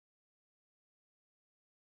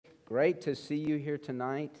great to see you here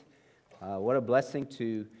tonight. What a blessing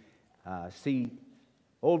to see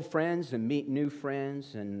old friends and meet new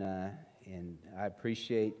friends, and I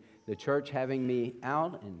appreciate the church having me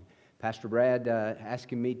out, and Pastor Brad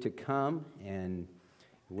asking me to come, and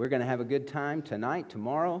we're going to have a good time tonight,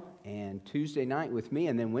 tomorrow, and Tuesday night with me,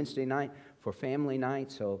 and then Wednesday night for family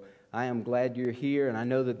night. So I am glad you're here, and I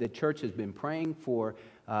know that the church has been praying for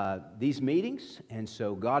these meetings, and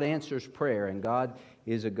so God answers prayer, and God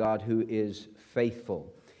is a God who is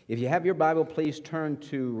faithful. If you have your Bible, please turn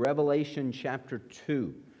to Revelation chapter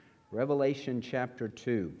 2. Revelation chapter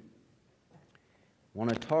 2. I want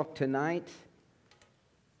to talk tonight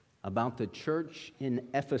about the church in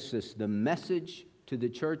Ephesus, the message to the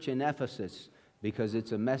church in Ephesus, because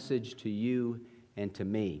it's a message to you and to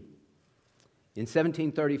me. In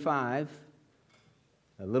 1735,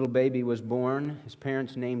 a little baby was born. His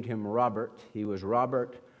parents named him Robert. He was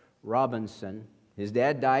Robert Robinson. His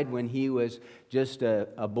dad died when he was just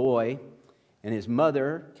a boy, and his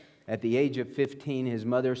mother, at the age of 15, his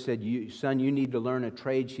mother said, son, you need to learn a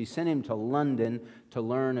trade. She sent him to London to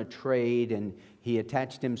learn a trade, and he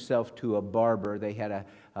attached himself to a barber. They had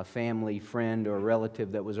a family friend or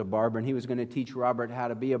relative that was a barber, and he was going to teach Robert how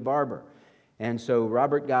to be a barber. And so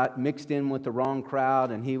Robert got mixed in with the wrong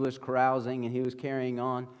crowd, and he was carousing, and he was carrying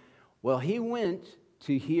on. Well, he went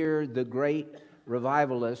to hear the great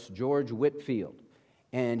revivalist, George Whitefield.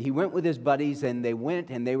 And he went with his buddies, and they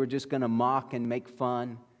were just going to mock and make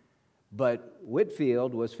fun. But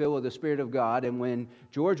Whitefield was filled with the Spirit of God, and when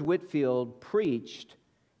George Whitefield preached,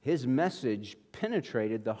 his message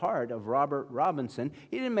penetrated the heart of Robert Robinson.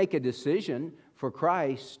 He didn't make a decision for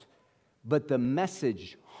Christ, but the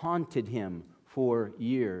message haunted him for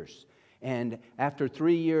years. And after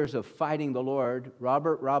 3 years of fighting the Lord,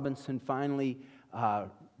 Robert Robinson finally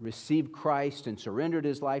received Christ and surrendered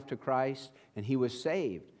his life to Christ, and he was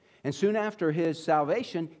saved. And soon after his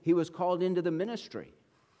salvation, he was called into the ministry.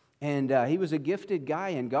 And he was a gifted guy,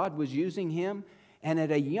 and God was using him. And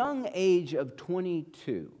at a young age of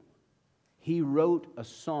 22, he wrote a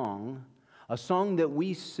song that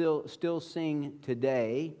we still sing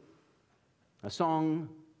today, a song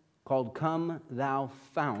called Come Thou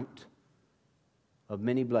Fount of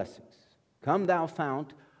Many Blessings. Come Thou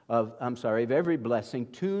Fount of every blessing,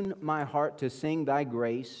 tune my heart to sing Thy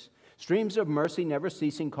grace. Streams of mercy never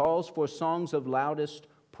ceasing, calls for songs of loudest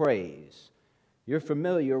praise. You're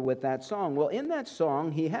familiar with that song. Well, in that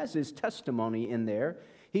song, he has his testimony in there.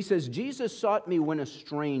 He says, Jesus sought me when a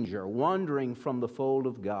stranger, wandering from the fold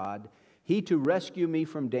of God. He, to rescue me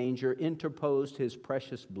from danger, interposed his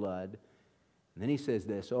precious blood. And then he says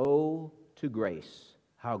this, oh, to grace,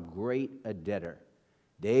 how great a debtor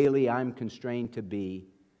daily I'm constrained to be.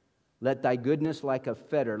 Let thy goodness like a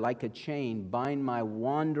fetter, like a chain, bind my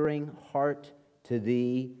wandering heart to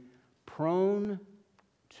thee. Prone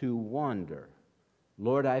to wander,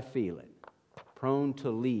 Lord, I feel it. Prone to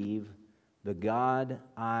leave the God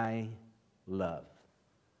I love.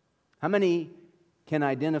 How many can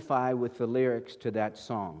identify with the lyrics to that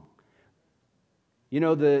song? You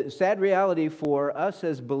know, the sad reality for us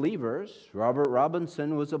as believers, Robert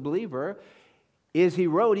Robinson was a believer, is he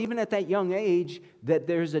wrote, even at that young age, that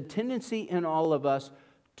there's a tendency in all of us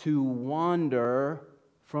to wander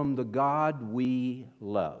from the God we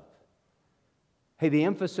love. Hey, the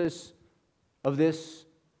emphasis of these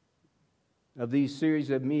series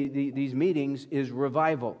of these meetings is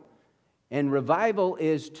revival. And revival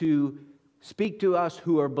is to speak to us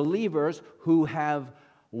who are believers who have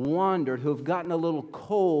wandered, who have gotten a little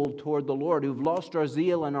cold toward the Lord, who've lost our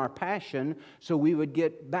zeal and our passion, so we would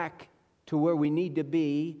get back to where we need to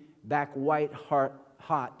be, back white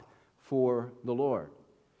hot for the Lord.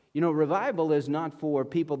 You know, revival is not for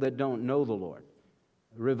people that don't know the Lord.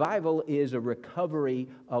 Revival is a recovery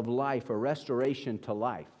of life, a restoration to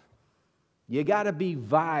life. You got to be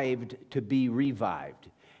vived to be revived.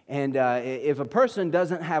 And if a person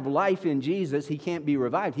doesn't have life in Jesus, he can't be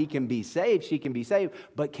revived. He can be saved, she can be saved,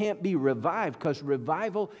 but can't be revived, because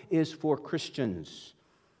revival is for Christians.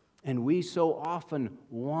 And we so often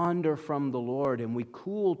wander from the Lord, and we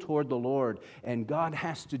cool toward the Lord, and God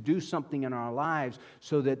has to do something in our lives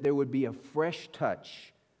so that there would be a fresh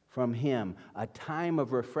touch from Him, a time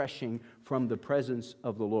of refreshing from the presence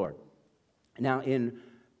of the Lord. Now, in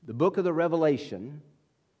the book of the Revelation,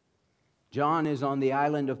 John is on the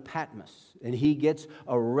island of Patmos, and he gets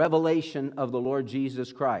a revelation of the Lord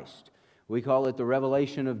Jesus Christ. We call it the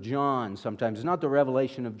revelation of John sometimes. It's not the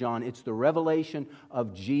revelation of John, it's the revelation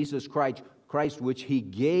of Jesus Christ, which he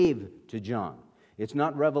gave to John. It's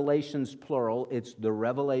not revelations plural, it's the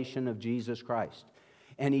revelation of Jesus Christ.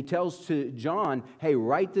 And he tells to John, hey,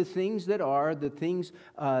 write the things that are, the things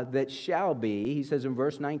that shall be. He says in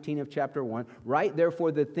verse 19 of chapter 1, write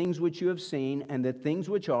therefore the things which you have seen, and the things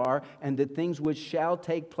which are, and the things which shall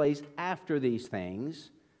take place after these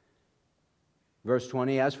things. Verse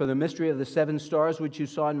 20, as for the mystery of the 7 stars which you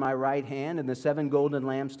saw in my right hand and the 7 golden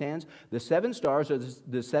lampstands, the 7 stars are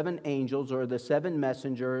the 7 angels or the 7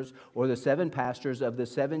 messengers or the 7 pastors of the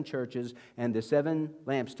 7 churches, and the 7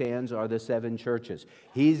 lampstands are the 7 churches.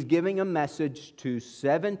 He's giving a message to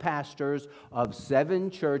 7 pastors of 7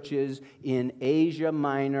 churches in Asia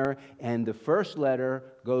Minor, and the first letter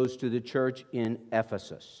goes to the church in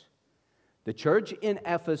Ephesus. The church in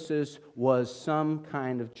Ephesus was some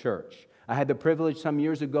kind of church. I had the privilege some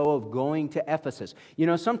years ago of going to Ephesus. You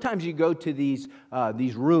know, sometimes you go to these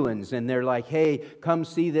ruins and they're like, hey, come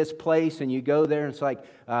see this place. And you go there and it's like,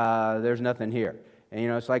 there's nothing here. And, you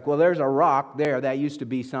know, it's like, well, there's a rock there. That used to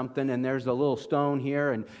be something. And there's a little stone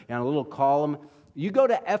here and a little column. You go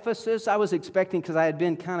to Ephesus, I was expecting, because I had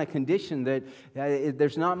been kind of conditioned that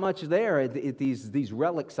there's not much there at these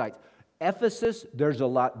relic sites. Ephesus, there's a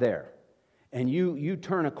lot there. And you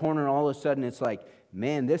turn a corner and all of a sudden it's like,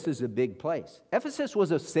 man, this is a big place. Ephesus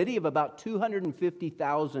was a city of about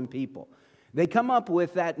 250,000 people. They come up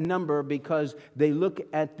with that number because they look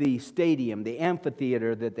at the stadium, the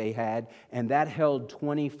amphitheater that they had, and that held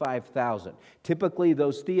 25,000. Typically,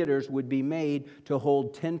 those theaters would be made to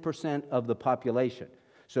hold 10% of the population.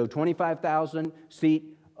 So 25,000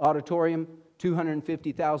 seat auditorium,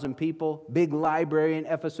 250,000 people, big library in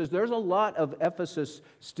Ephesus. There's a lot of Ephesus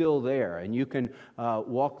still there, and you can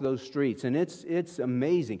walk those streets, and it's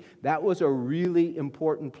amazing. That was a really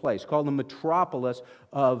important place, called the metropolis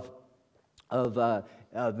of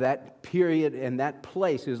that period, and that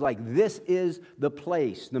place is like, this is the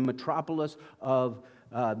place, the metropolis of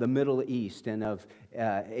the Middle East and of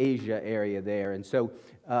Asia area there. And so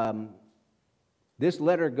this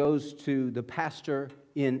letter goes to the pastor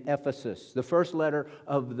in Ephesus, the first letter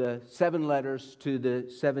of the 7 letters to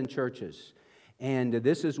the 7 churches. And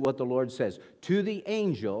this is what the Lord says. To the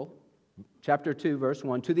angel, chapter 2, verse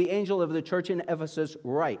 1, to the angel of the church in Ephesus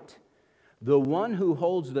write, the one who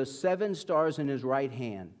holds the 7 stars in his right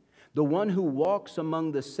hand, the one who walks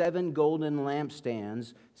among the 7 golden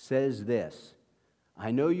lampstands, says this,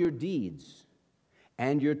 I know your deeds,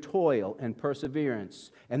 and your toil and perseverance,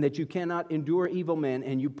 and that you cannot endure evil men,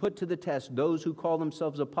 and you put to the test those who call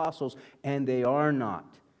themselves apostles, and they are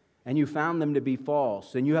not. And you found them to be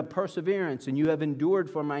false. And you have perseverance, and you have endured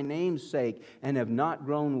for my name's sake, and have not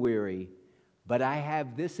grown weary. But I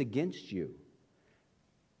have this against you,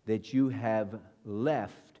 that you have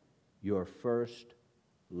left your first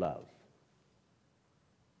love.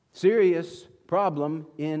 Serious problem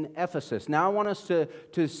in Ephesus. Now I want us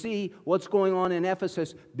to see what's going on in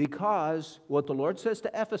Ephesus, because what the Lord says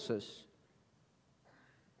to Ephesus,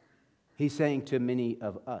 He's saying to many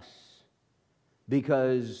of us.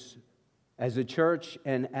 Because as a church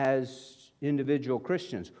and as individual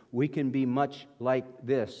Christians, we can be much like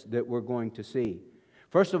this that we're going to see.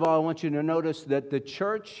 First of all, I want you to notice that the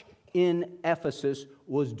church in Ephesus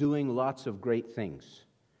was doing lots of great things.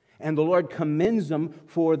 And the Lord commends them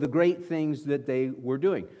for the great things that they were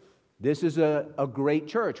doing. This is a great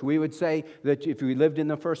church. We would say that if we lived in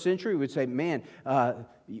the first century, we would say, man,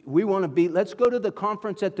 we want to be, let's go to the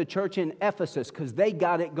conference at the church in Ephesus because they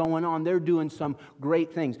got it going on. They're doing some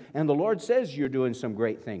great things. And the Lord says you're doing some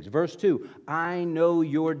great things. Verse 2, I know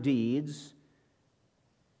your deeds,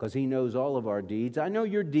 because He knows all of our deeds. I know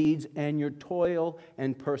your deeds and your toil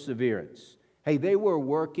and perseverance. Hey, they were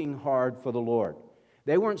working hard for the Lord.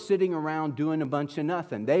 They weren't sitting around doing a bunch of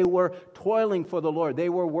nothing. They were toiling for the Lord. They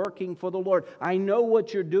were working for the Lord. I know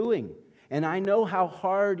what you're doing, and I know how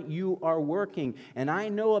hard you are working, and I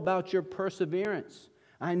know about your perseverance.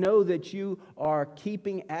 I know that you are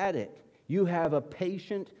keeping at it. You have a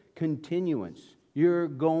patient continuance. You're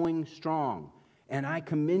going strong, and I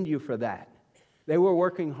commend you for that. They were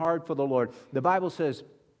working hard for the Lord. The Bible says,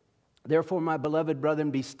 therefore, my beloved brethren,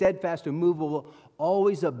 be steadfast, immovable,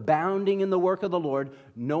 always abounding in the work of the Lord,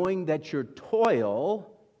 knowing that your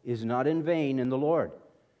toil is not in vain in the Lord.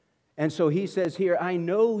 And so he says here, I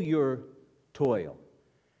know your toil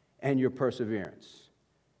and your perseverance.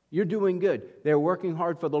 You're doing good. They're working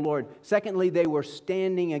hard for the Lord. Secondly, they were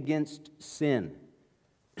standing against sin.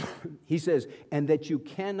 He says, and that you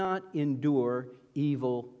cannot endure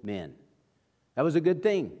evil men. That was a good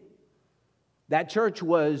thing. That church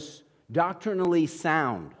was doctrinally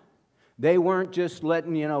sound. They weren't just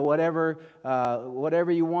letting, whatever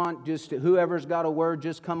you want, just whoever's got a word,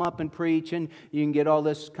 just come up and preach and you can get all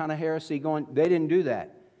this kind of heresy going. They didn't do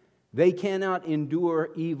that. They cannot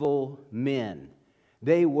endure evil men.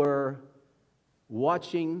 They were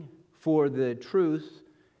watching for the truth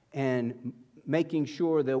and making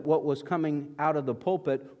sure that what was coming out of the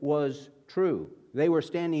pulpit was true. They were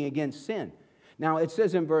standing against sin. Now it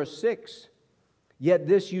says in verse 6, "Yet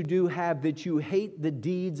this you do have, that you hate the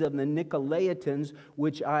deeds of the Nicolaitans,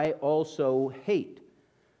 which I also hate."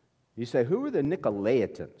 You say, who are the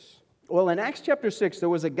Nicolaitans? Well, in Acts chapter 6, there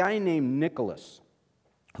was a guy named Nicholas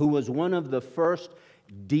who was one of the first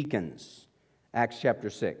deacons. Acts chapter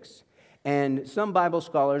 6. And some Bible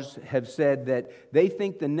scholars have said that they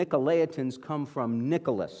think the Nicolaitans come from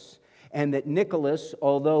Nicholas, and that Nicholas,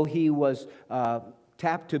 although he was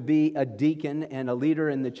tapped to be a deacon and a leader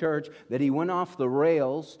in the church, that he went off the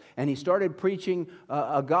rails and he started preaching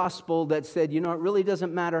a gospel that said, it really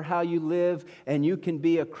doesn't matter how you live, and you can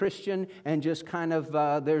be a Christian and just kind of,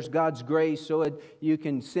 there's God's grace, so you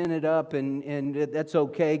can sin it up and that's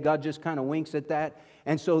okay. God just kind of winks at that.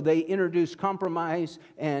 And so they introduced compromise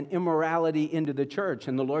and immorality into the church.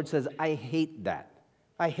 And the Lord says, I hate that.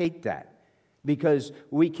 I hate that. Because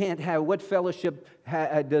we can't have, what fellowship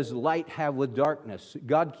does light have with darkness?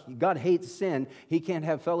 God hates sin. He can't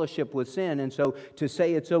have fellowship with sin. And so to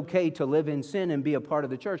say it's okay to live in sin and be a part of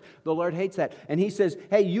the church, the Lord hates that. And He says,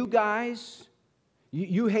 hey, you guys,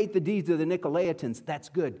 you hate the deeds of the Nicolaitans. That's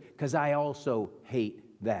good, because I also hate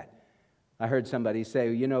that. I heard somebody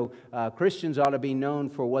say, Christians ought to be known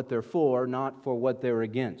for what they're for, not for what they're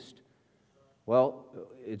against. Well,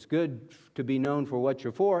 it's good to be known for what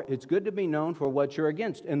you're for. It's good to be known for what you're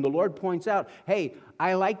against. And the Lord points out, hey,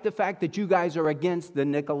 I like the fact that you guys are against the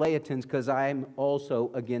Nicolaitans, because I'm also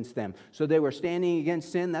against them. So they were standing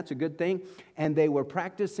against sin. That's a good thing. And they were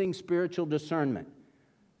practicing spiritual discernment.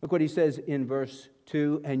 Look what he says in verse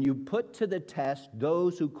 2, "And you put to the test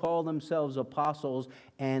those who call themselves apostles,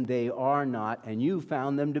 and they are not, and you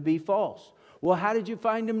found them to be false." Well, how did you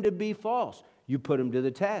find them to be false? You put them to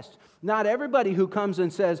the test. Not everybody who comes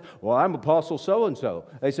and says, well, I'm apostle so-and-so.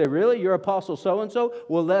 They say, really? You're apostle so-and-so?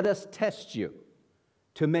 Well, let us test you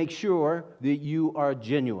to make sure that you are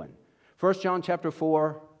genuine. 1 John chapter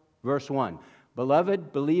 4, verse 1.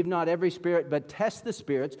 "Beloved, believe not every spirit, but test the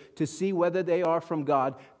spirits to see whether they are from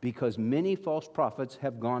God, because many false prophets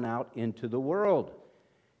have gone out into the world."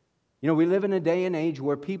 We live in a day and age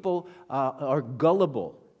where people are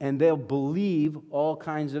gullible, and they'll believe all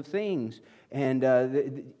kinds of things. And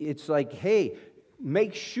it's like, hey,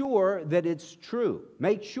 make sure that it's true.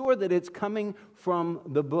 Make sure that it's coming from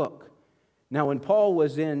the book. Now, when Paul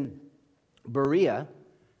was in Berea,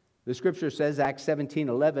 the scripture says, Acts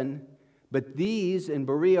 17:11, "But these in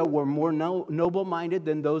Berea were more noble-minded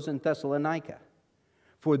than those in Thessalonica.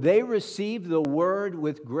 For they received the word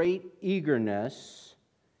with great eagerness,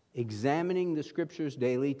 examining the scriptures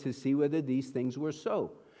daily to see whether these things were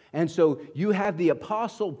so." And so you have the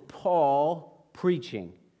Apostle Paul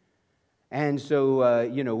preaching. And so,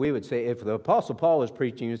 we would say, if the Apostle Paul was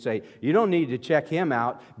preaching, you'd say, you don't need to check him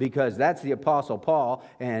out, because that's the Apostle Paul,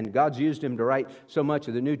 and God's used him to write so much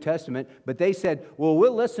of the New Testament. But they said, well,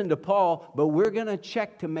 we'll listen to Paul, but we're going to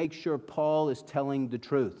check to make sure Paul is telling the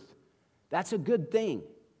truth. That's a good thing.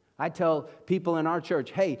 I tell people in our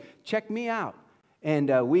church, hey, check me out.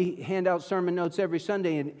 And we hand out sermon notes every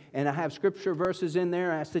Sunday, and I have scripture verses in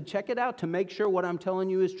there. I said, check it out to make sure what I'm telling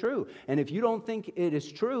you is true. And if you don't think it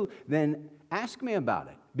is true, then ask me about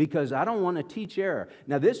it, because I don't want to teach error.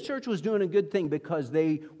 Now, this church was doing a good thing because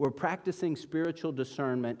they were practicing spiritual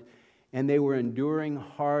discernment, and they were enduring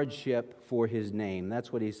hardship for His name.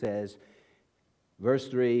 That's what he says. Verse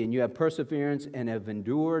 3, "And you have perseverance and have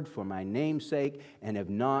endured for my name's sake and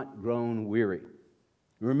have not grown weary."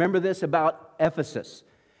 Remember this about Ephesus.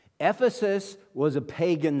 Ephesus was a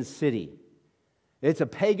pagan city. It's a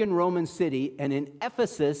pagan Roman city, and in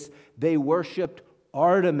Ephesus, they worshipped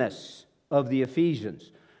Artemis of the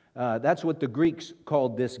Ephesians. That's what the Greeks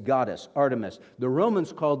called this goddess, Artemis. The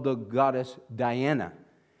Romans called the goddess Diana.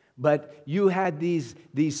 But you had these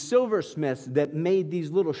silversmiths that made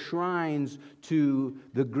these little shrines to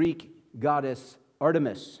the Greek goddess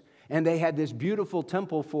Artemis. And they had this beautiful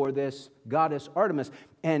temple for this goddess Artemis.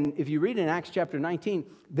 And if you read in Acts chapter 19,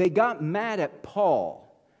 they got mad at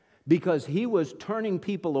Paul because he was turning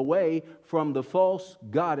people away from the false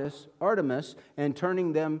goddess Artemis and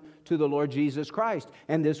turning them to the Lord Jesus Christ.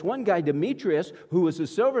 And this one guy, Demetrius, who was a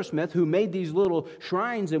silversmith who made these little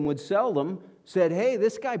shrines and would sell them, said, hey,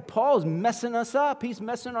 this guy Paul's messing us up. He's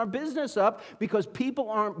messing our business up because people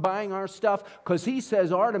aren't buying our stuff because he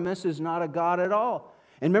says Artemis is not a god at all.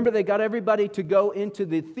 And remember, they got everybody to go into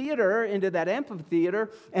the theater, into that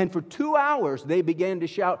amphitheater, and for 2 hours they began to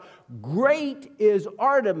shout, "Great is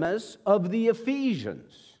Artemis of the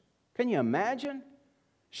Ephesians." Can you imagine?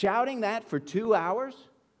 Shouting that for 2 hours?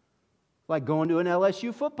 Like going to an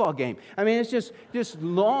LSU football game. I mean, it's just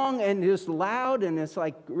long and just loud, and it's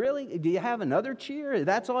like, really? Do you have another cheer?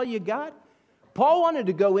 That's all you got? Paul wanted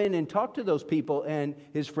to go in and talk to those people, and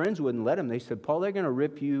his friends wouldn't let him. They said, Paul, they're going to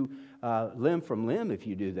rip you limb from limb if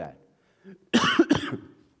you do that.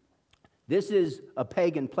 This is a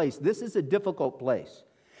pagan place. This is a difficult place.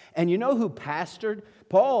 And you know who pastored?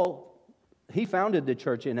 Paul. He founded the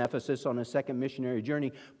church in Ephesus on his second missionary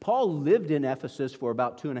journey. Paul lived in Ephesus for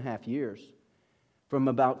about 2.5 years, from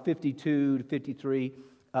about 52 to 53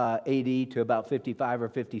 AD to about 55 or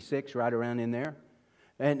 56, right around in there.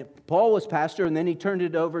 And Paul was pastor, and then he turned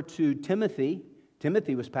it over to Timothy.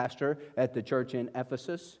 Timothy was pastor at the church in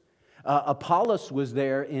Ephesus. Apollos was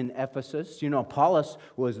there in Ephesus. You know, Apollos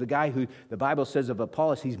was the guy who, the Bible says of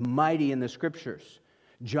Apollos, he's mighty in the Scriptures.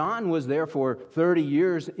 John was there for 30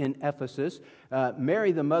 years in Ephesus.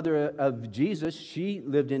 Mary, the mother of Jesus, she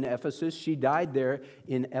lived in Ephesus. She died there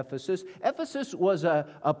in Ephesus. Ephesus was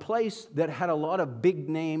a place that had a lot of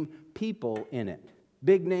big-name people in it,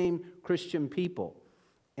 big-name Christian people.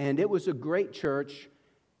 And it was a great church.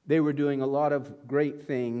 They were doing a lot of great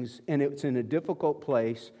things, and it's in a difficult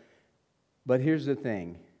place. But here's the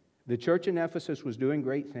thing. The church in Ephesus was doing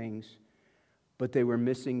great things, but they were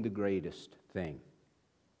missing the greatest thing.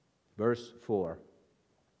 Verse 4,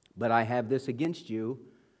 but I have this against you.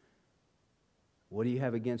 What do you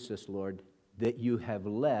have against us, Lord? That you have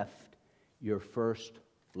left your first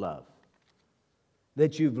love.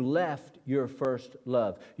 That you've left your first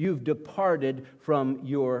love. You've departed from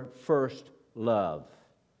your first love.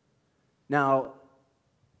 Now,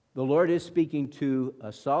 the Lord is speaking to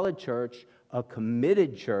a solid church, a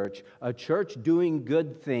committed church, a church doing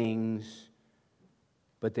good things,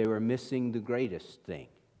 but they were missing the greatest thing.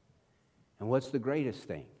 And what's the greatest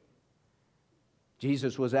thing?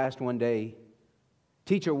 Jesus was asked one day,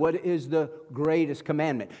 Teacher, what is the greatest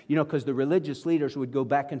commandment? You know, because the religious leaders would go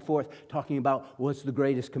back and forth talking about what's the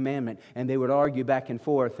greatest commandment. And they would argue back and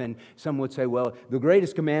forth. And some would say, well, the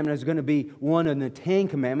greatest commandment is going to be one in the 10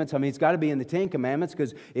 commandments. I mean, it's got to be in the 10 commandments,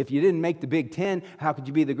 because if you didn't make the big 10, how could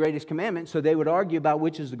you be the greatest commandment? So they would argue about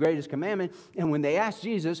which is the greatest commandment. And when they asked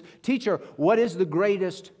Jesus, Teacher, what is the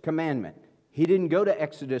greatest commandment? He didn't go to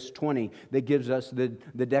Exodus 20 that gives us the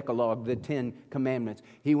Decalogue, the 10 commandments.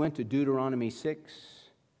 He went to Deuteronomy 6,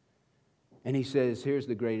 and he says, here's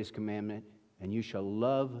the greatest commandment, and you shall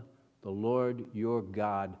love the Lord your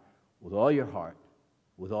God with all your heart,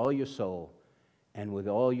 with all your soul, and with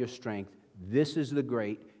all your strength. This is the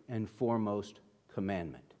great and foremost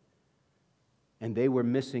commandment. And they were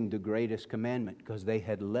missing the greatest commandment because they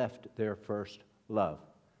had left their first love.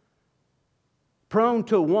 Prone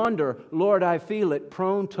to wander, Lord, I feel it.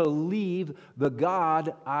 Prone to leave the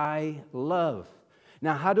God I love.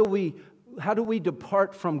 Now, how do we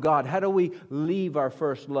depart from God? How do we leave our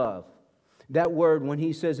first love? That word, when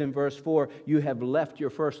he says in verse 4, you have left your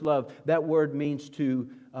first love, that word means to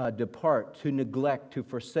depart, to neglect, to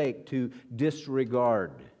forsake, to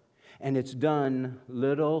disregard. And it's done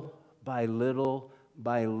little by little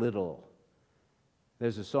by little.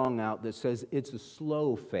 There's a song out that says it's a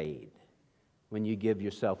slow fade when you give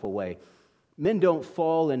yourself away. Men don't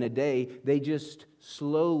fall in a day. They just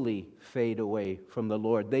slowly fade away from the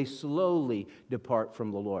Lord. They slowly depart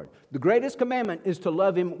from the Lord. The greatest commandment is to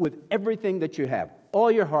love Him with everything that you have. All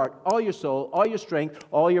your heart, all your soul, all your strength,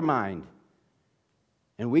 all your mind.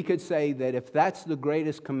 And we could say that if that's the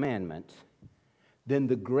greatest commandment, then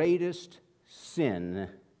the greatest sin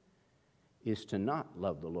is to not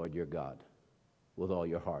love the Lord your God with all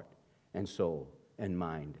your heart and soul and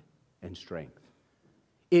mind and strength.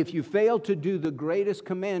 If you fail to do the greatest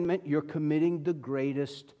commandment, you're committing the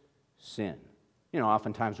greatest sin. You know,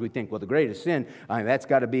 oftentimes we think, well, the greatest sin, that's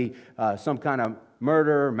got to be some kind of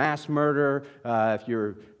murder, mass murder. If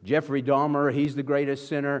you're Jeffrey Dahmer, he's the greatest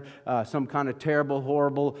sinner. Some kind of terrible,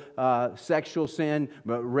 horrible sexual sin,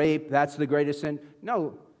 rape, that's the greatest sin.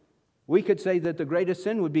 No, we could say that the greatest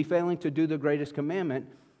sin would be failing to do the greatest commandment,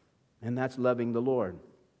 and that's loving the Lord.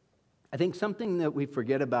 I think something that we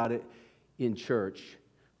forget about it in church,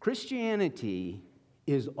 Christianity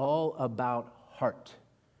is all about heart.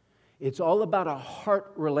 It's all about a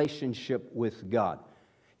heart relationship with God.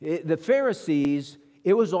 The Pharisees,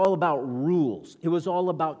 it was all about rules. It was all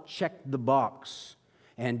about check the box.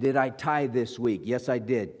 And did I tithe this week? Yes, I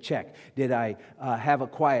did. Check. Did I have a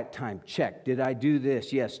quiet time? Check. Did I do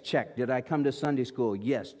this? Yes, check. Did I come to Sunday school?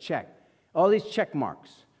 Yes, check. All these check marks.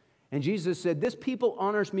 And Jesus said, this people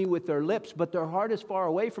honors me with their lips, but their heart is far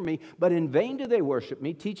away from me. But in vain do they worship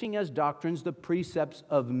me, teaching as doctrines the precepts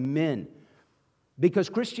of men. Because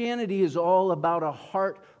Christianity is all about a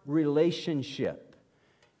heart relationship.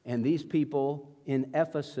 And these people in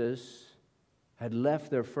Ephesus had left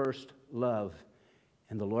their first love.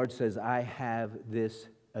 And the Lord says, I have this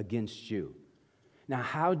against you. Now,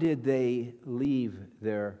 how did they leave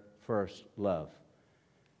their first love?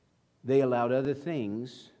 They allowed other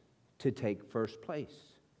things to take first place.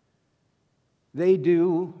 They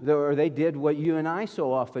did what you and I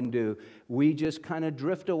so often do. We just kind of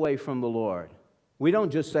drift away from the Lord. We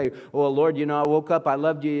don't just say, oh, Lord, I woke up, I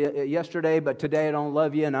loved you yesterday, but today I don't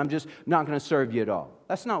love you, and I'm just not going to serve you at all.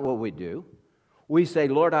 That's not what we do. We say,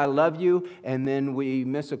 Lord, I love you, and then we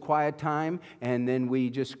miss a quiet time, and then we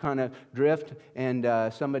just kind of drift.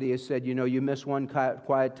 And somebody has said, you miss one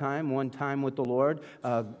quiet time, one time with the Lord,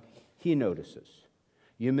 He notices.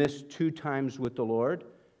 You miss 2 times with the Lord,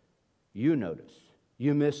 you notice.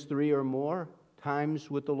 You miss 3 or more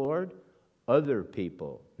times with the Lord, other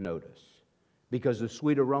people notice. Because the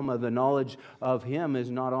sweet aroma, the knowledge of Him is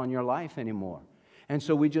not on your life anymore. And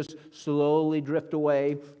so we just slowly drift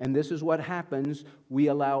away, and this is what happens. We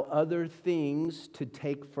allow other things to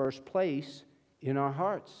take first place in our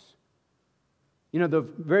hearts. The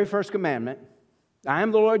very first commandment, I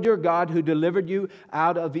am the Lord your God who delivered you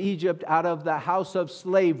out of Egypt, out of the house of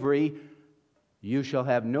slavery. You shall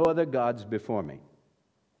have no other gods before me.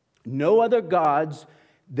 No other gods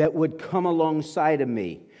that would come alongside of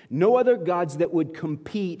me. No other gods that would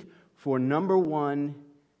compete for number one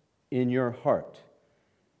in your heart.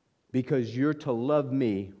 Because you're to love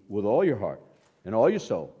me with all your heart, and all your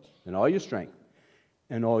soul, and all your strength,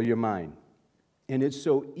 and all your mind. And it's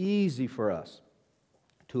so easy for us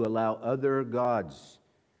to allow other gods,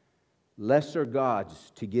 lesser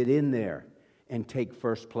gods, to get in there and take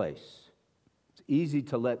first place. It's easy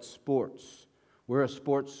to let sports. We're a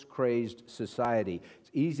sports-crazed society. It's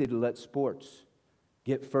easy to let sports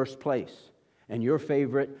get first place. And your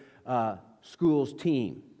favorite school's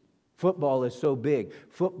team. Football is so big.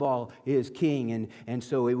 Football is king. And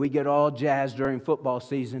so we get all jazzed during football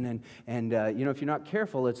season. And if you're not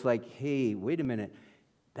careful, it's like, hey, wait a minute.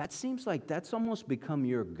 That seems like that's almost become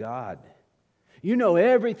your God. You know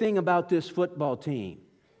everything about this football team.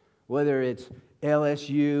 Whether it's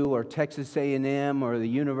LSU or Texas A&M or the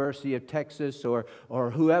University of Texas or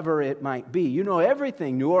whoever it might be. You know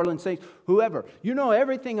everything, New Orleans Saints, whoever. You know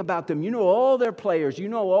everything about them. You know all their players. You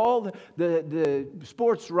know all the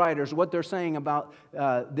sports writers, what they're saying about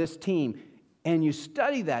this team. And you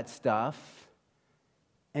study that stuff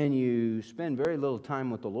and you spend very little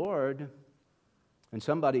time with the Lord. And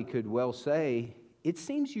somebody could well say, it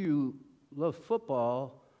seems you love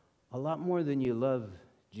football a lot more than you love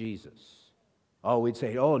Jesus. Oh, we'd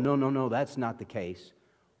say, oh, no, that's not the case.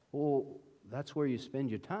 Well, that's where you spend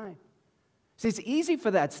your time. See, it's easy for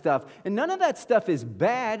that stuff. And none of that stuff is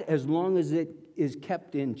bad as long as it is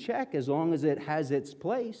kept in check, as long as it has its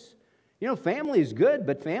place. Family is good,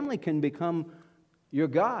 but family can become your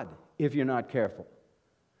God if you're not careful.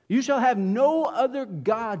 You shall have no other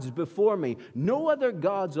gods before me, no other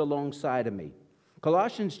gods alongside of me.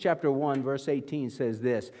 Colossians chapter 1, verse 18 says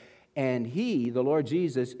this, and He, the Lord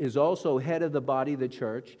Jesus, is also head of the body, the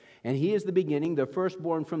church, and He is the beginning, the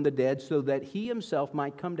firstborn from the dead, so that He Himself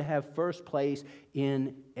might come to have first place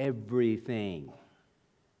in everything.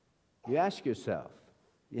 You ask yourself,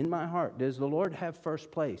 in my heart, does the Lord have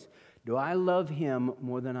first place? Do I love Him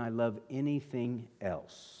more than I love anything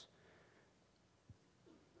else?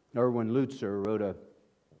 Erwin Lutzer wrote a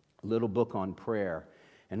little book on prayer,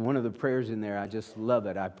 and one of the prayers in there, I just love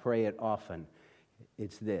it. I pray it often.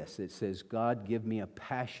 It's this. It says, God, give me a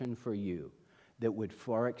passion for you that would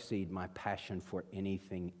far exceed my passion for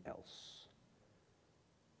anything else.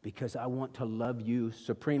 Because I want to love you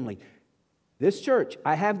supremely. This church,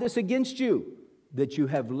 I have this against you, that you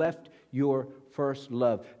have left your first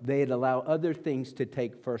love. They'd allow other things to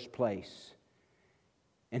take first place.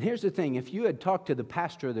 And here's the thing. If you had talked to the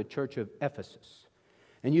pastor of the church of Ephesus,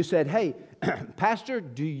 and you said, hey, Pastor,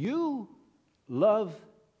 do you love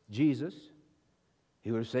Jesus?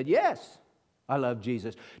 He would have said, yes, I love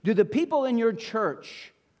Jesus. Do the people in your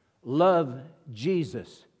church love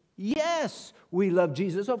Jesus? Yes, we love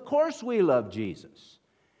Jesus. Of course we love Jesus.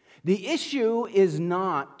 The issue is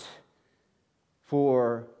not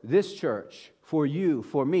for this church, for you,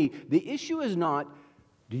 for me. The issue is not,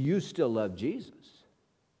 do you still love Jesus?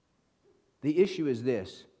 The issue is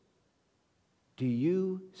this. Do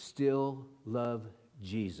you still love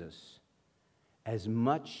Jesus as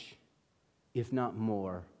much, if not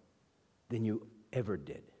more, than you ever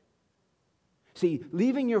did? See,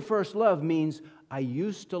 leaving your first love means I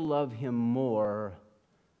used to love Him more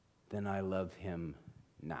than I love Him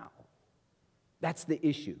now. That's the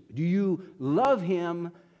issue. Do you love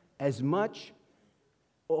Him as much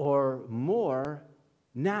or more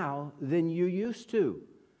now than you used to.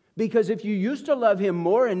 Because if you used to love Him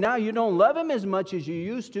more and now you don't love Him as much as you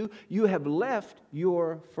used to, you have left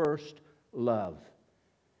your first love.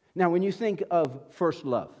 Now, when you think of first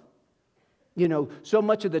love, you know, so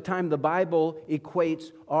much of the time the Bible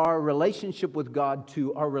equates our relationship with God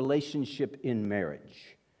to our relationship in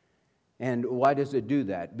marriage. And why does it do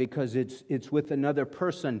that? Because it's with another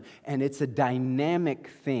person and it's a dynamic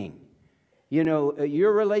thing. You know,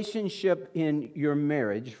 your relationship in your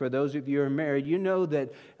marriage, for those of you who are married, you know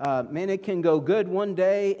that, man, it can go good one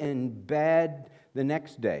day and bad the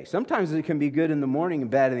next day. Sometimes it can be good in the morning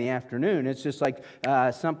and bad in the afternoon. It's just like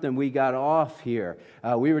something we got off here.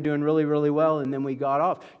 We were doing really, really well, and then we got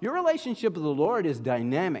off. Your relationship with the Lord is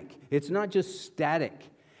dynamic. It's not just static.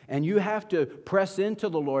 And you have to press into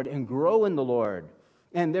the Lord and grow in the Lord.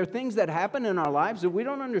 And there are things that happen in our lives that we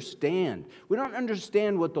don't understand. We don't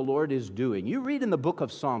understand what the Lord is doing. You read in the book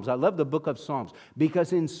of Psalms. I love the book of Psalms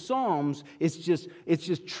because in Psalms, it's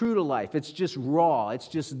just true to life. It's just raw. It's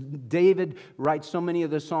just David writes so many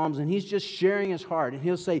of the Psalms, and he's just sharing his heart. And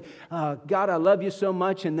he'll say, God, I love you so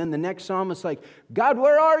much. And then the next psalm is like, God,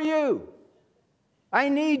 where are you? I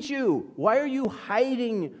need you. Why are you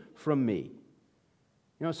hiding from me?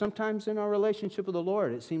 You know, sometimes in our relationship with the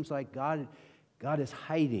Lord, it seems like God is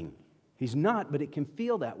hiding. He's not, but it can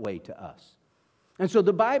feel that way to us. And so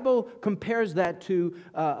the Bible compares that to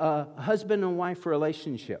a husband and wife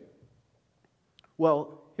relationship.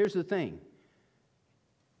 Well, here's the thing.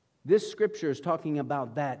 This scripture is talking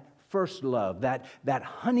about that first love, that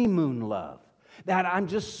honeymoon love, that I'm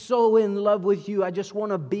just so in love with you, I just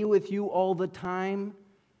want to be with you all the time.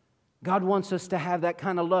 God wants us to have that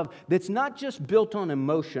kind of love that's not just built on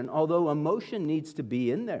emotion, although emotion needs to be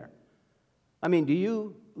in there. I mean, do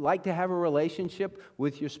you like to have a relationship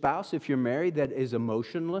with your spouse if you're married that is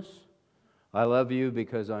emotionless? I love you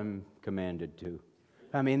because I'm commanded to.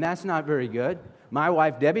 I mean, that's not very good. My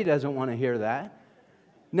wife, Debbie, doesn't want to hear that.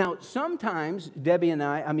 Now, sometimes Debbie and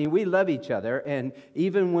I mean, we love each other, and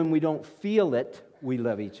even when we don't feel it, we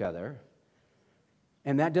love each other.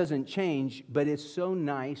 And that doesn't change, but it's so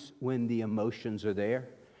nice when the emotions are there,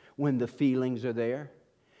 when the feelings are there.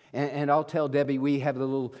 And I'll tell Debbie, we have the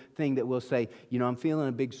little thing that we'll say, you know, I'm feeling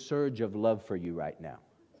a big surge of love for you right now.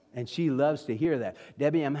 And she loves to hear that.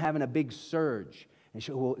 Debbie, I'm having a big surge. And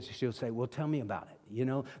she'll say, well, tell me about it. You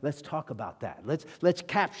know, let's talk about that. Let's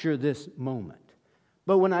capture this moment.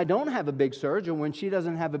 But when I don't have a big surge, or when she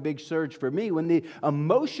doesn't have a big surge for me, when the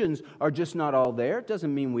emotions are just not all there, it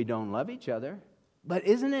doesn't mean we don't love each other. But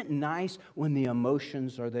isn't it nice when the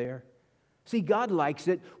emotions are there? See, God likes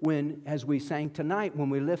it when, as we sang tonight, when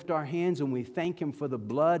we lift our hands and we thank Him for the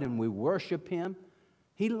blood and we worship Him.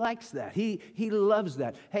 He likes that. He loves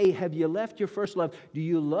that. Hey, have you left your first love? Do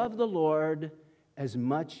you love the Lord as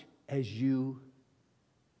much as you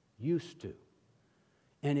used to?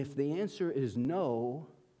 And if the answer is no,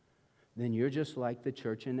 then you're just like the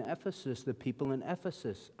church in Ephesus, the people in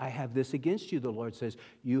Ephesus. I have this against you, the Lord says.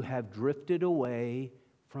 You have drifted away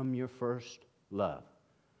from your first love.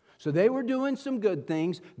 So they were doing some good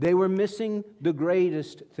things. They were missing the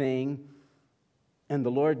greatest thing. And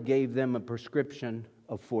the Lord gave them a prescription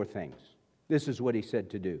of 4 things. This is what He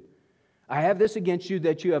said to do. I have this against you,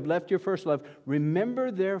 that you have left your first love.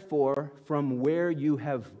 Remember, therefore, from where you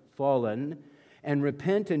have fallen, and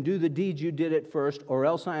repent and do the deeds you did at first, or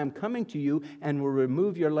else I am coming to you and will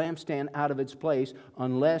remove your lampstand out of its place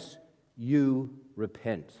unless you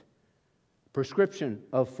repent. Prescription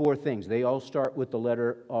of 4 things. They all start with the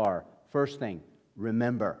letter R. First thing,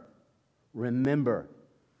 remember. Remember.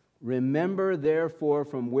 Remember, therefore,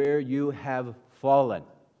 from where you have fallen.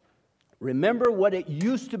 Remember what it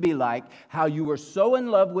used to be like, how you were so in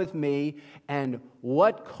love with me, and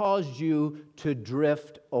what caused you to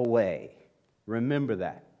drift away. Remember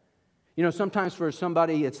that. You know, sometimes for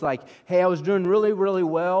somebody, it's like, hey, I was doing really, really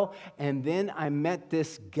well, and then I met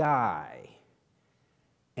this guy.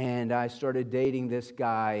 And I started dating this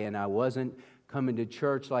guy, and I wasn't coming to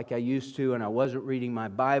church like I used to, and I wasn't reading my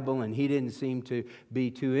Bible, and he didn't seem to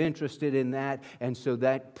be too interested in that, and so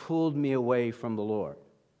that pulled me away from the Lord.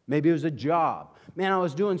 Maybe it was a job. Man, I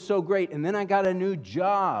was doing so great, and then I got a new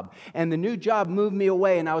job, and the new job moved me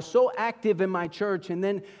away, and I was so active in my church, and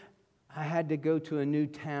then I had to go to a new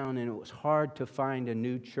town, and it was hard to find a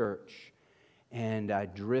new church, and I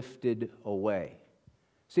drifted away.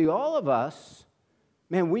 See, all of us,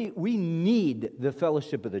 man, we need the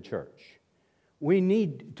fellowship of the church. We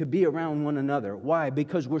need to be around one another. Why?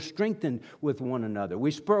 Because we're strengthened with one another.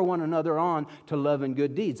 We spur one another on to love and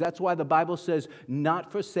good deeds. That's why the Bible says,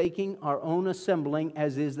 not forsaking our own assembling,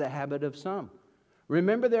 as is the habit of some.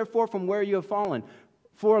 Remember, therefore, from where you have fallen.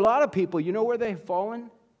 For a lot of people, you know where they've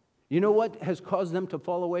fallen? You know what has caused them to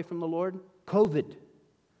fall away from the Lord? COVID.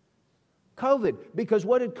 COVID. Because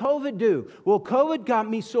what did COVID do? Well, COVID got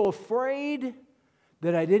me so afraid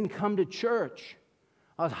that I didn't come to church.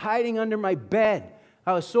 I was hiding under my bed.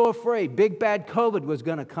 I was so afraid big bad COVID was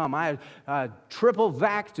going to come. I had triple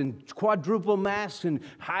vaxxed and quadruple masked and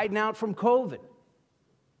hiding out from COVID.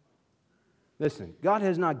 Listen, God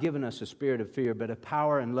has not given us a spirit of fear, but of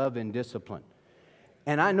power and love and discipline.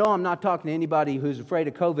 And I know I'm not talking to anybody who's afraid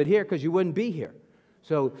of COVID here, because you wouldn't be here.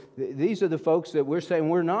 So these are the folks that we're saying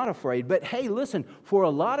we're not afraid. But hey, listen, for a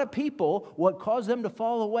lot of people, what caused them to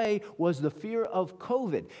fall away was the fear of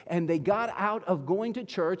COVID. And they got out of going to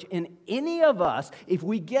church. And any of us, if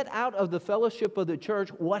we get out of the fellowship of the church,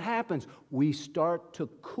 what happens? We start to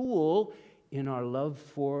cool in our love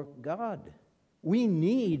for God. We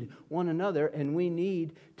need one another, and we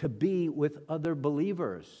need to be with other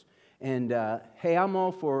believers. And hey, I'm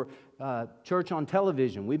all for church on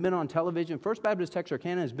television. We've been on television. First Baptist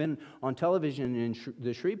Texarkana has been on television in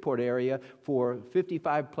the Shreveport area for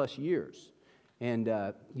 55 plus years. And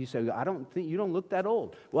you say, I don't think you don't look that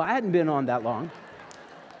old. Well, I hadn't been on that long.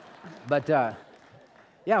 But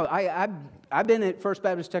yeah, I've been at First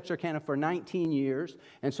Baptist Texarkana for 19 years.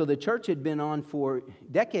 And so the church had been on for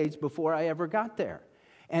decades before I ever got there.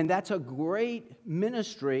 And that's a great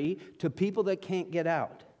ministry to people that can't get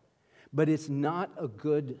out. But it's not a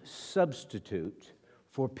good substitute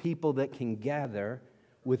for people that can gather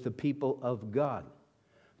with the people of God.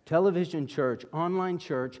 Television church, online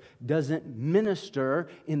church doesn't minister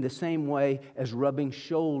in the same way as rubbing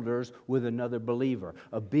shoulders with another believer,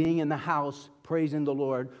 of being in the house, praising the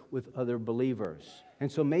Lord with other believers.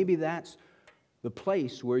 And so maybe that's the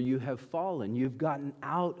place where you have fallen. You've gotten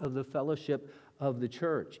out of the fellowship of the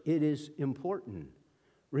church. It is important.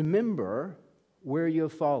 Remember where you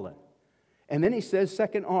have fallen. And then he says,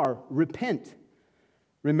 second R, repent.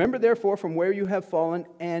 Remember, therefore, from where you have fallen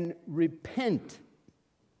and repent.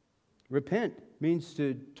 Repent means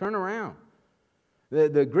to turn around.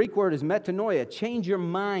 The Greek word is metanoia. Change your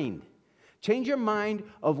mind. Change your mind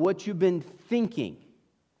of what you've been thinking.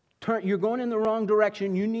 You're going in the wrong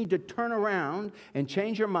direction. You need to turn around and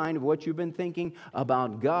change your mind of what you've been thinking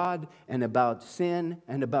about God and about sin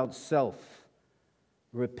and about self.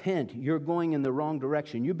 Repent. You're going in the wrong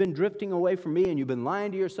direction. You've been drifting away from me, and you've been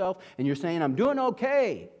lying to yourself, and you're saying, I'm doing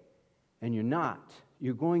okay. And you're not.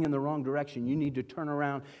 You're going in the wrong direction. You need to turn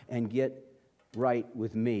around and get right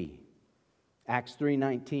with me. Acts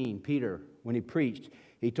 3:19, Peter, when he preached,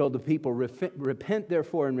 he told the people, repent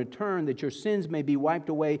therefore and return, that your sins may be wiped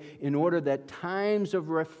away, in order that times of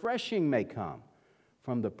refreshing may come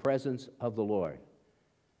from the presence of the Lord.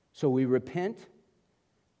 So we repent.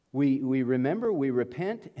 We remember, we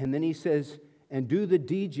repent, and then he says, and do the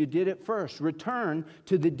deeds you did at first. Return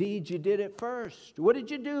to the deeds you did at first. What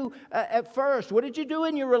did you do at first? What did you do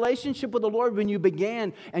in your relationship with the Lord when you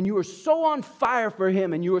began, and you were so on fire for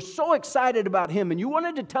Him, and you were so excited about Him, and you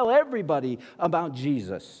wanted to tell everybody about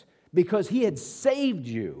Jesus because He had saved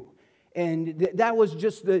you? And that was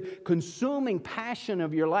just the consuming passion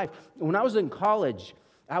of your life. When I was in college,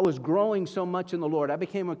 I was growing so much in the Lord. I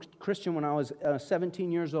became a Christian when I was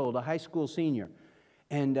 17 years old, a high school senior.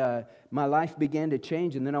 And my life began to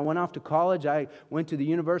change. And then I went off to college. I went to the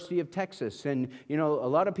University of Texas. And, you know, a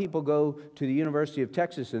lot of people go to the University of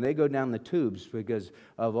Texas and they go down the tubes because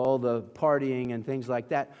of all the partying and things like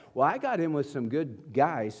that. Well, I got in with some good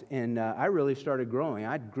guys, and I really started growing.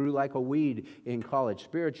 I grew like a weed in college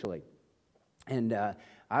spiritually. And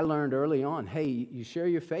I learned early on, hey, you share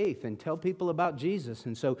your faith and tell people about Jesus.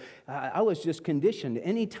 And so I was just conditioned.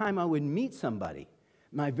 Anytime I would meet somebody,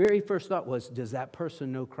 my very first thought was, does that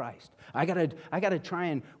person know Christ? I gotta try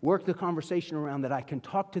and work the conversation around that I can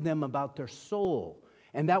talk to them about their soul.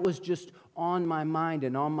 And that was just on my mind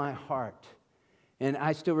and on my heart. And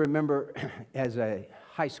I still remember as a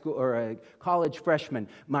high school or a college freshman,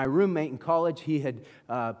 my roommate in college, he had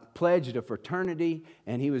pledged a fraternity,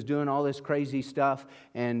 and he was doing all this crazy stuff.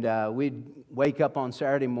 And we'd wake up on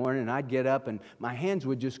Saturday morning, and I'd get up, and my hands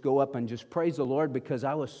would just go up and just praise the Lord because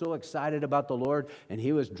I was so excited about the Lord. And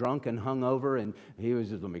he was drunk and hungover, and he was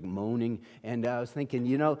just like moaning. And I was thinking,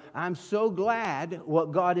 you know, I'm so glad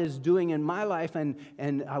what God is doing in my life,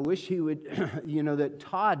 and I wish he would, you know, that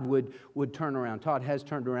Todd would turn around. Todd has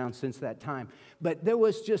turned around since that time. But there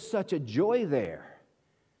was just such a joy there.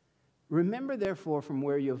 Remember, therefore, from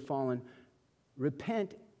where you have fallen,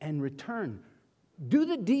 repent and return. Do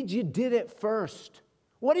the deeds you did at first.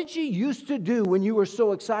 What did you used to do when you were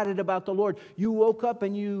so excited about the Lord? You woke up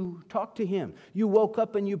and you talked to Him. You woke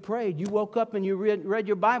up and you prayed. You woke up and you read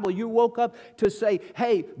your Bible. You woke up to say,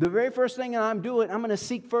 hey, the very first thing that I'm doing, I'm going to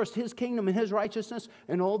seek first His kingdom and His righteousness,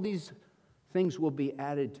 and all these things will be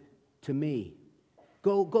added to me.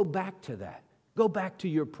 Go back to that. Go back to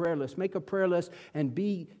your prayer list. Make a prayer list and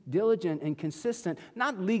be diligent and consistent,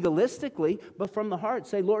 not legalistically, but from the heart.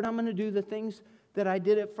 Say, Lord, I'm going to do the things that I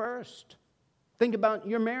did at first. Think about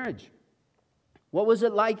your marriage. What was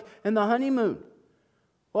it like in the honeymoon?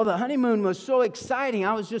 Well, the honeymoon was so exciting.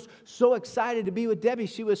 I was just so excited to be with Debbie.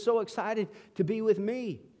 She was so excited to be with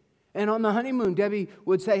me. And on the honeymoon, Debbie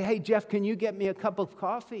would say, hey, Jeff, can you get me a cup of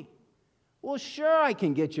coffee? Well, sure, I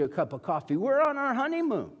can get you a cup of coffee. We're on our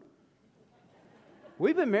honeymoon.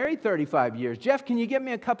 We've been married 35 years. Jeff, can you get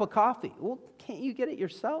me a cup of coffee? Well, can't you get it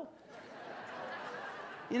yourself?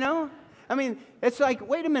 You know? I mean, it's like,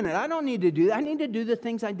 wait a minute, I don't need to do that. I need to do the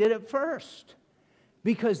things I did at first.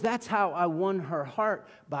 Because that's how I won her heart,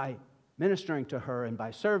 by ministering to her and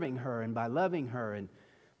by serving her and by loving her. And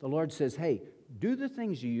the Lord says, hey, do the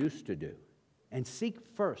things you used to do and seek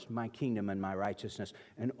first my kingdom and my righteousness,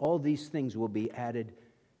 and all these things will be added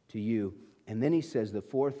to you. And then He says the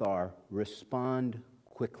fourth R, respond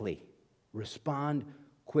quickly. Respond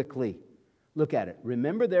quickly. Look at it.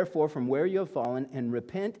 Remember, therefore, from where you have fallen, and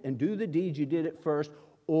repent and do the deeds you did at first,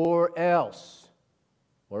 or else.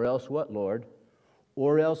 Or else what, Lord?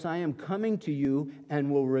 Or else I am coming to you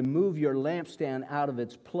and will remove your lampstand out of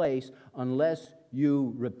its place unless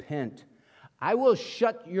you repent. I will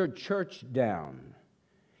shut your church down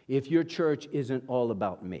if your church isn't all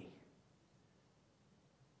about me.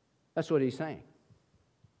 That's what He's saying.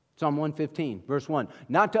 Psalm 115, verse 1.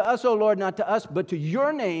 Not to us, O Lord, not to us, but to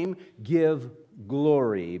your name give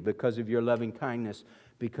glory because of your loving kindness,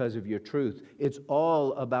 because of your truth. It's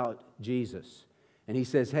all about Jesus. And He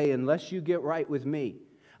says, hey, unless you get right with me,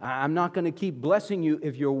 I'm not going to keep blessing you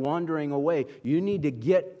if you're wandering away. You need to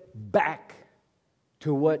get back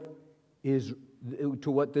to what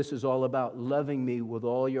this is all about, loving me with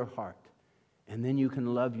all your heart. And then you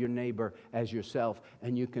can love your neighbor as yourself,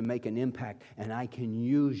 and you can make an impact, and I can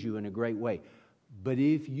use you in a great way. But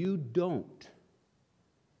if you don't,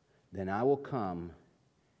 then I will come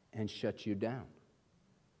and shut you down.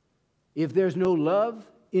 If there's no love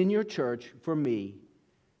in your church for me,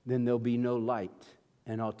 then there'll be no light,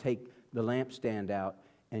 and I'll take the lampstand out,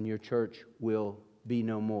 and your church will be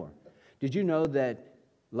no more. Did you know that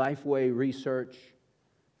Lifeway Research,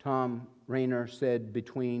 Tom Rainer said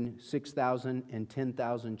between 6,000 and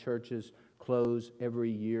 10,000 churches close every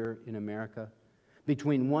year in America?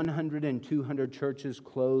 Between 100 and 200 churches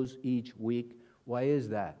close each week. Why is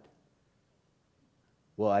that?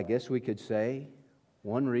 Well, I guess we could say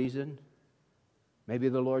one reason, maybe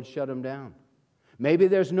the Lord shut them down. Maybe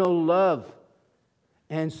there's no love.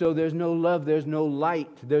 And so there's no love, there's no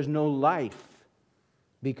light, there's no life.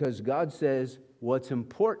 Because God says what's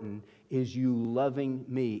important is you loving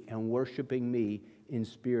me and worshiping me in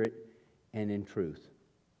spirit and in truth.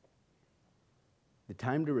 The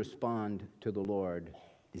time to respond to the Lord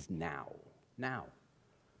is now. Now.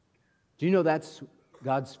 Do you know that's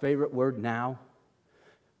God's favorite word, now?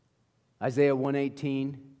 Isaiah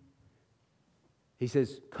 1:18, He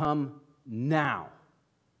says, come now,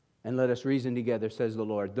 and let us reason together, says the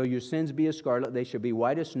Lord. Though your sins be as scarlet, they shall be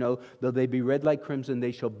white as snow. Though they be red like crimson,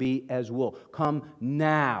 they shall be as wool. Come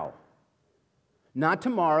now. Not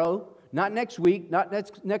tomorrow, not next week, not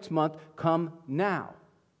next month. Come now.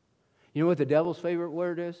 You know what the devil's favorite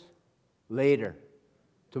word is? Later.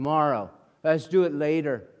 Tomorrow. Let's do it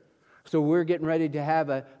later. So we're getting ready to have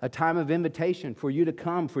a time of invitation for you to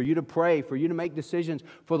come, for you to pray, for you to make decisions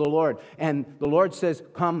for the Lord. And the Lord says,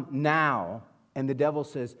 come now. And the devil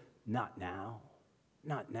says, not now.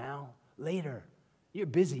 Not now. Later. You're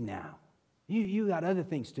busy now. You got other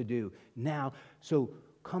things to do now. So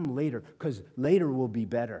come later, because later will be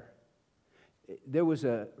better. There was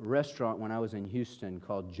a restaurant when I was in Houston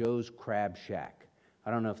called Joe's Crab Shack.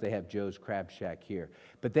 I don't know if they have Joe's Crab Shack here.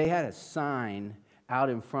 But they had a sign out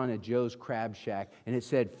in front of Joe's Crab Shack, and it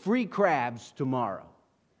said, free crabs tomorrow.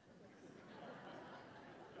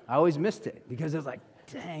 I always missed it, because it was like,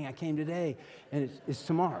 dang, I came today, and it's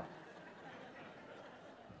tomorrow.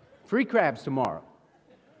 Free crabs tomorrow.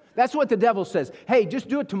 That's what the devil says. Hey, just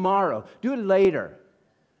do it tomorrow. Do it later.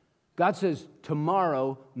 God says,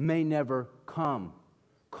 tomorrow may never come.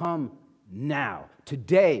 Come now.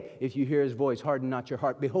 Today, if you hear His voice, harden not your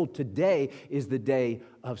heart. Behold, today is the day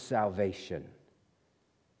of salvation.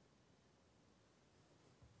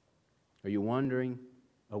 Are you wandering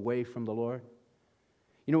away from the Lord?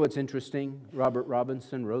 You know what's interesting? Robert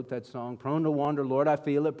Robinson wrote that song, "Prone to wander, Lord, I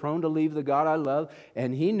feel it, prone to leave the God I love."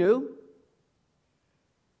 And he knew.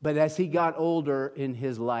 But as he got older in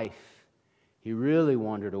his life, he really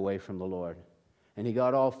wandered away from the Lord. And he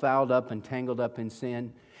got all fouled up and tangled up in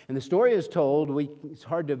sin. And the story is told, it's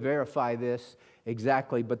hard to verify this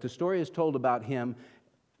exactly, but the story is told about him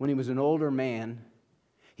when he was an older man.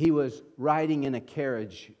 He was riding in a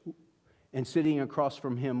carriage, and sitting across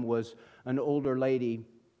from him was an older lady,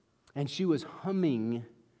 and she was humming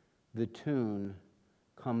the tune,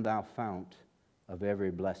 "Come Thou Fount of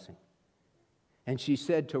Every Blessing." And she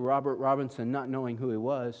said to Robert Robinson, not knowing who he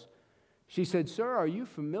was, she said, "Sir, are you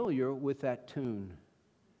familiar with that tune?"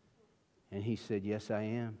 And he said, "Yes, I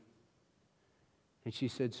am." And she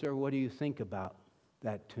said, "Sir, what do you think about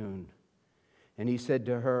that tune?" And he said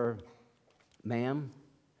to her, "Ma'am,"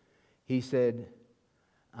 he said,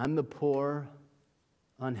 "I'm the poor,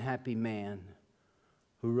 unhappy man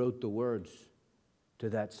who wrote the words to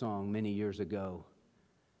that song many years ago.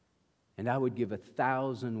 And I would give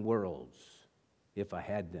 1,000 worlds, if I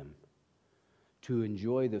had them, to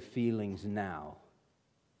enjoy the feelings now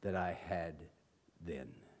that I had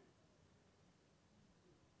then."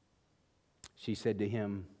 She said to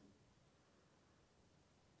him,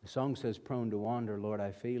 "The song says, 'Prone to wander, Lord,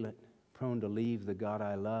 I feel it. Prone to leave the God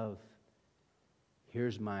I love.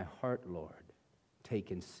 Here's my heart, Lord.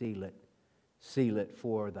 Take and seal it. Seal it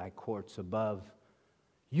for thy courts above.'"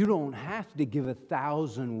 You don't have to give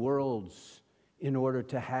 1,000 worlds in order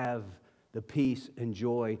to have the peace and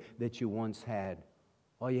joy that you once had.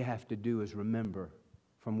 All you have to do is remember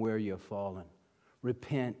from where you have fallen.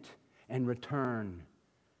 Repent and return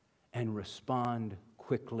and respond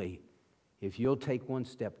quickly. If you'll take one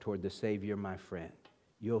step toward the Savior, my friend,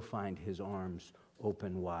 you'll find His arms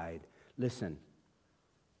open wide. Listen,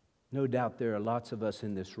 no doubt there are lots of us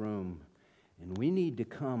in this room, and we need to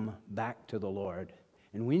come back to the Lord.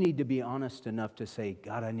 And we need to be honest enough to say,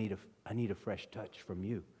 "God, I need a fresh touch from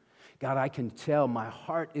you. God, I can tell my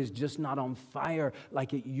heart is just not on fire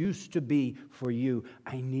like it used to be for you.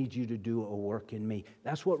 I need you to do a work in me."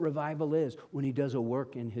 That's what revival is, when He does a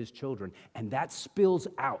work in His children. And that spills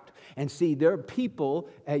out. And see, there are people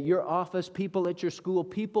at your office, people at your school,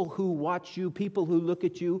 people who watch you, people who look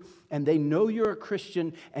at you, and they know you're a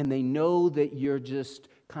Christian, and they know that you're just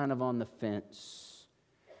kind of on the fence.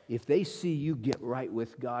 If they see you get right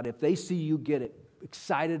with God, if they see you get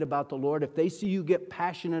excited about the Lord, if they see you get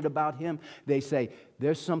passionate about Him, they say,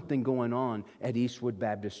 "There's something going on at Eastwood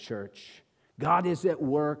Baptist Church. God is at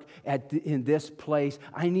work in this place.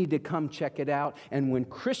 I need to come check it out." And when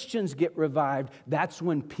Christians get revived, that's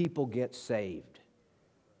when people get saved.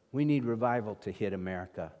 We need revival to hit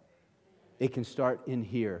America. It can start in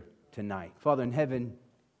here tonight. Father in heaven,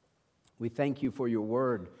 we thank you for your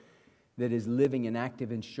word that is living and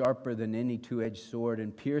active and sharper than any two-edged sword,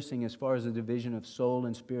 and piercing as far as the division of soul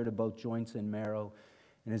and spirit, of both joints and marrow,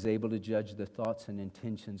 and is able to judge the thoughts and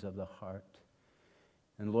intentions of the heart.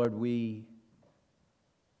 And Lord, we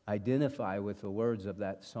identify with the words of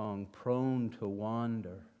that song, "Prone to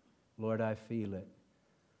wander, Lord, I feel it.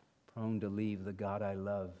 Prone to leave the God I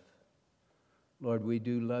love." Lord, we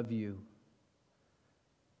do love you,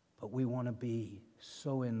 but we want to be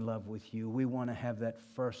so in love with you. We want to have that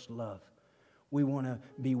first love. We want to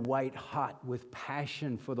be white hot with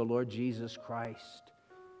passion for the Lord Jesus Christ.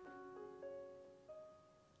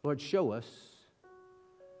 Lord, show us.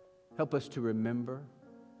 Help us to remember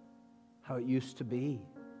how it used to be.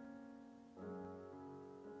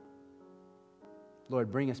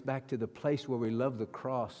 Lord, bring us back to the place where we love the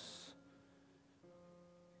cross,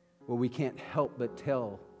 where we can't help but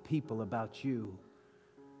tell people about you,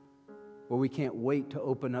 where we can't wait to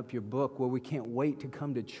open up your book, where we can't wait to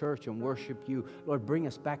come to church and worship you. Lord, bring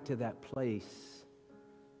us back to that place.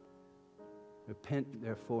 Repent,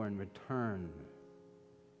 therefore, and return,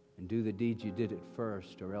 and do the deeds you did at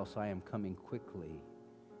first, or else I am coming quickly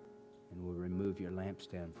and will remove your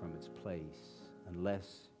lampstand from its place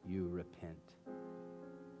unless you repent.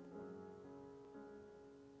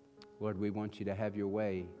 Lord, we want you to have your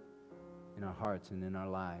way in our hearts and in our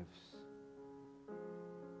lives.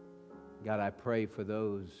 God, I pray for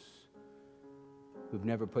those who've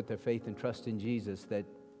never put their faith and trust in Jesus, that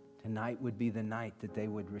tonight would be the night that they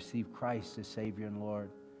would receive Christ as Savior and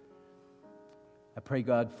Lord. I pray,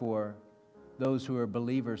 God, for those who are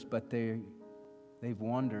believers, but they've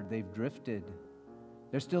wandered, they've drifted.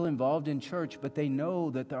 They're still involved in church, but they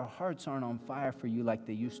know that their hearts aren't on fire for you like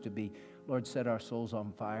they used to be. Lord, set our souls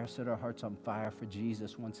on fire, set our hearts on fire for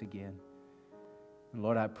Jesus once again. And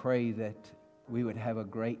Lord, I pray that we would have a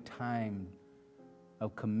great time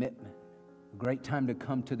of commitment A great time to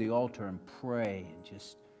come to the altar and pray and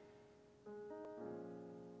just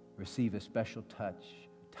receive a special touch,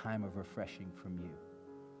 a time of refreshing from you.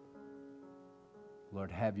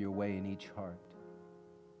 Lord, have your way in each heart.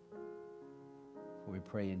 We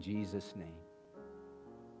pray in Jesus' name.